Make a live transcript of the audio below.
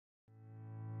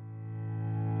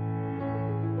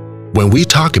When we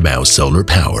talk about solar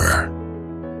power,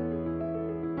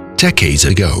 decades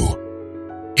ago,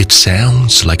 it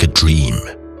sounds like a dream,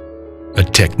 a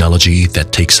technology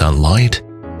that takes sunlight,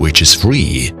 which is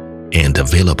free and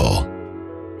available,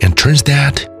 and turns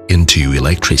that into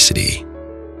electricity.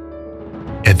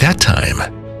 At that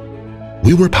time,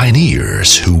 we were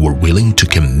pioneers who were willing to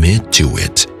commit to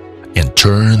it and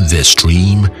turn this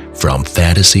dream from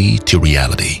fantasy to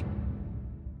reality.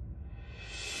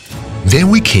 Then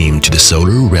we came to the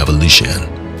solar revolution.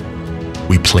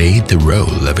 We played the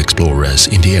role of explorers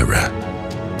in the era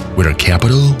where our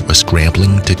capital was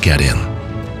scrambling to get in,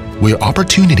 where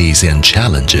opportunities and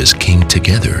challenges came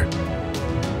together.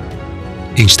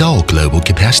 Installed global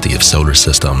capacity of solar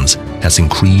systems has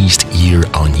increased year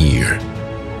on year,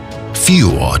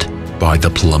 fueled by the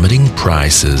plummeting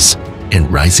prices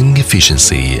and rising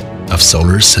efficiency of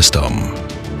solar system.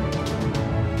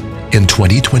 In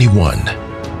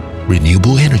 2021,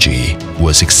 renewable energy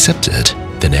was accepted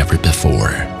than ever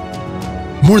before.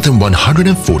 More than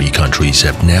 140 countries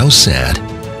have now set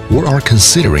or are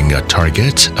considering a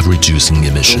target of reducing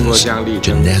emissions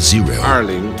to net zero.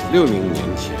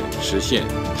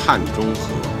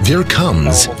 There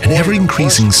comes an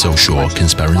ever-increasing social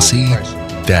conspiracy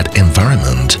that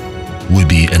environment will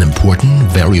be an important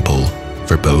variable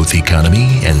for both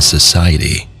economy and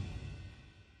society.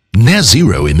 Net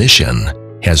zero emission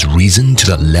has risen to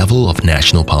the level of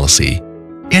national policy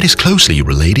and is closely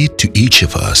related to each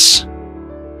of us.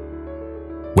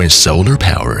 When solar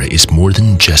power is more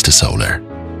than just solar,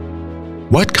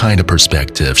 what kind of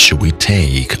perspective should we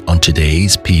take on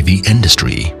today's PV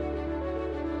industry?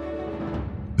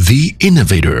 The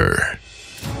Innovator.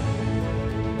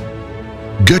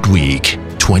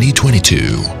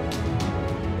 GoodWeek2022.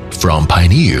 From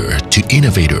Pioneer to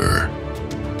Innovator.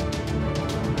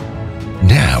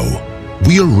 Now,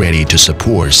 we are ready to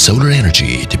support solar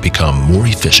energy to become more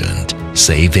efficient,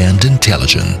 safe and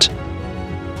intelligent,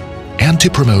 and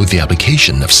to promote the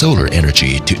application of solar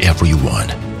energy to everyone,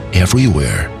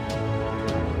 everywhere.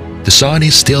 The sun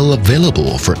is still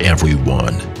available for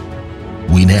everyone.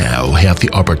 We now have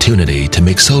the opportunity to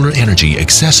make solar energy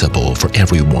accessible for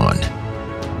everyone.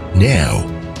 Now,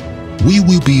 we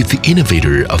will be the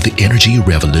innovator of the energy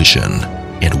revolution,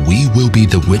 and we will be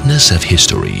the witness of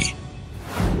history.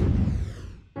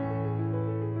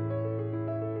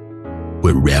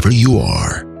 Wherever you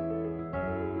are,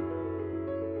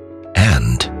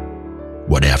 and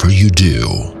whatever you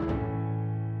do.